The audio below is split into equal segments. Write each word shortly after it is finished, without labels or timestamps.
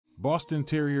Boston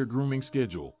Terrier Grooming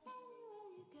Schedule.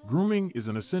 Grooming is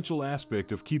an essential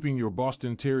aspect of keeping your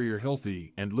Boston Terrier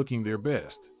healthy and looking their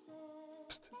best.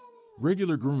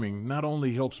 Regular grooming not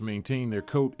only helps maintain their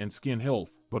coat and skin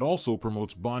health, but also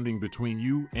promotes bonding between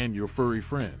you and your furry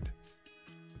friend.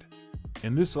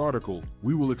 In this article,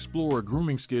 we will explore a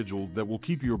grooming schedule that will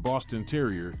keep your Boston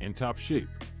Terrier in top shape.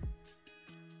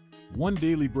 1.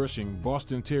 Daily brushing.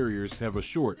 Boston Terriers have a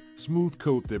short, smooth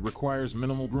coat that requires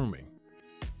minimal grooming.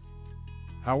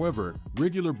 However,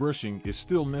 regular brushing is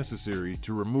still necessary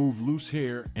to remove loose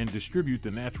hair and distribute the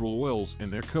natural oils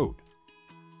in their coat.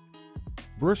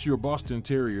 Brush your Boston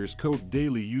Terrier's coat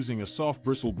daily using a soft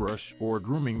bristle brush or a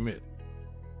grooming mitt.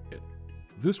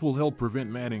 This will help prevent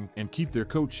matting and keep their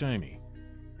coat shiny.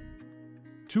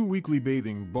 2. Weekly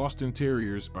bathing. Boston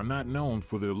Terriers are not known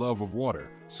for their love of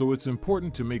water, so it's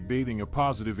important to make bathing a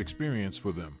positive experience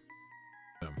for them.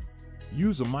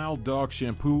 Use a mild dog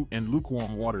shampoo and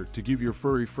lukewarm water to give your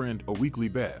furry friend a weekly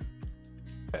bath.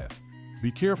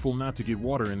 Be careful not to get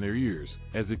water in their ears,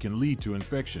 as it can lead to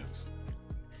infections.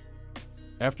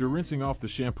 After rinsing off the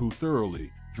shampoo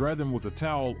thoroughly, dry them with a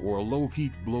towel or a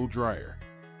low-heat blow dryer.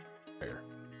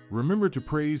 Remember to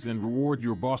praise and reward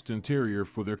your Boston Terrier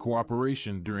for their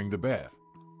cooperation during the bath.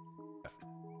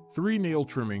 3. Nail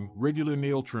trimming. Regular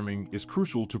nail trimming is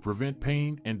crucial to prevent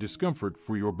pain and discomfort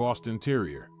for your Boston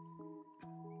Terrier.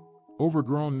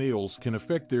 Overgrown nails can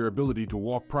affect their ability to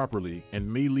walk properly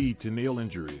and may lead to nail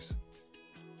injuries.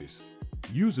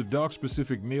 Use a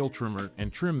dog-specific nail trimmer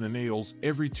and trim the nails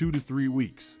every 2 to 3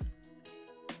 weeks.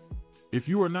 If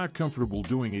you are not comfortable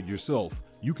doing it yourself,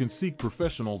 you can seek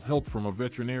professional help from a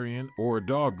veterinarian or a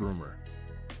dog groomer.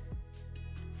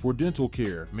 For dental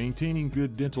care, maintaining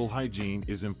good dental hygiene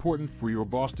is important for your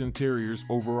Boston Terrier's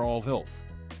overall health.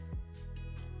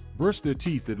 Brush their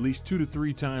teeth at least 2 to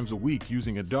 3 times a week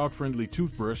using a dog-friendly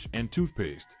toothbrush and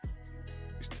toothpaste.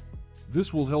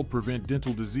 This will help prevent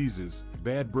dental diseases,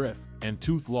 bad breath, and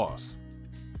tooth loss.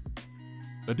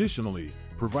 Additionally,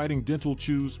 providing dental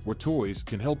chews or toys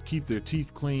can help keep their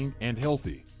teeth clean and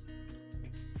healthy.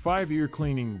 5. Ear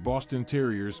cleaning. Boston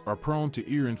Terriers are prone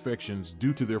to ear infections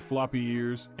due to their floppy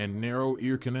ears and narrow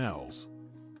ear canals.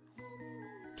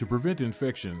 To prevent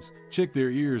infections, check their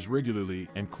ears regularly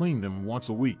and clean them once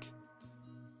a week.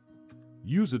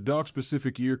 Use a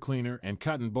dog-specific ear cleaner and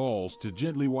cotton balls to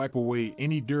gently wipe away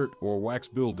any dirt or wax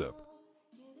buildup.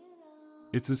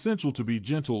 It's essential to be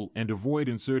gentle and avoid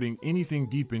inserting anything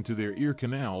deep into their ear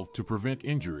canal to prevent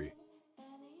injury.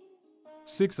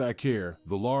 6. Eye care.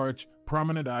 The large,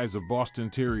 prominent eyes of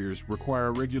Boston Terriers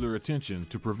require regular attention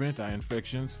to prevent eye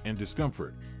infections and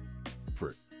discomfort.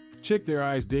 Check their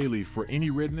eyes daily for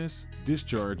any redness,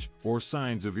 discharge, or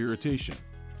signs of irritation.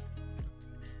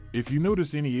 If you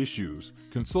notice any issues,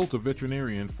 consult a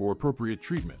veterinarian for appropriate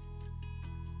treatment.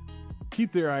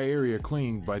 Keep their eye area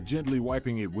clean by gently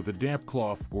wiping it with a damp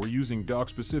cloth or using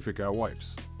dog-specific eye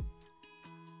wipes.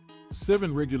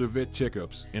 7. Regular vet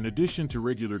checkups. In addition to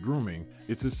regular grooming,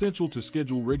 it's essential to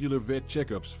schedule regular vet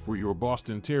checkups for your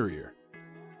Boston Terrier.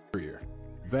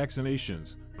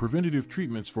 Vaccinations, preventative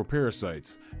treatments for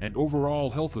parasites, and overall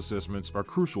health assessments are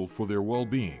crucial for their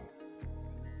well-being.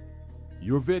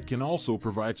 Your vet can also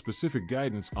provide specific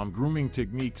guidance on grooming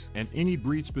techniques and any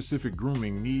breed-specific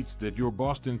grooming needs that your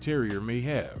Boston Terrier may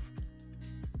have.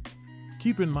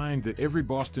 Keep in mind that every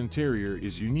Boston Terrier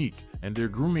is unique and their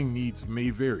grooming needs may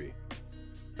vary.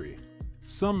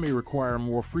 Some may require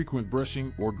more frequent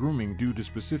brushing or grooming due to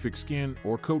specific skin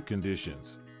or coat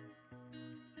conditions.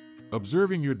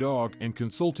 Observing your dog and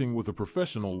consulting with a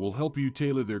professional will help you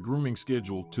tailor their grooming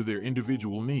schedule to their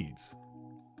individual needs.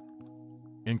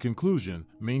 In conclusion,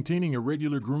 maintaining a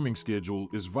regular grooming schedule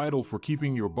is vital for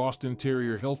keeping your Boston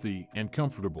Terrier healthy and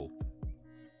comfortable.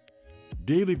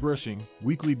 Daily brushing,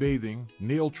 weekly bathing,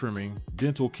 nail trimming,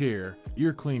 dental care,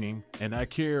 ear cleaning, and eye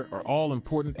care are all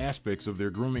important aspects of their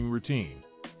grooming routine.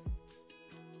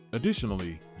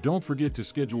 Additionally, don't forget to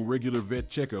schedule regular vet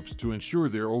checkups to ensure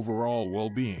their overall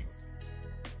well-being.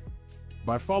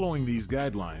 By following these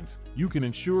guidelines, you can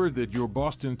ensure that your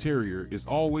Boston Terrier is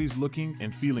always looking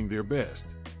and feeling their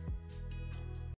best.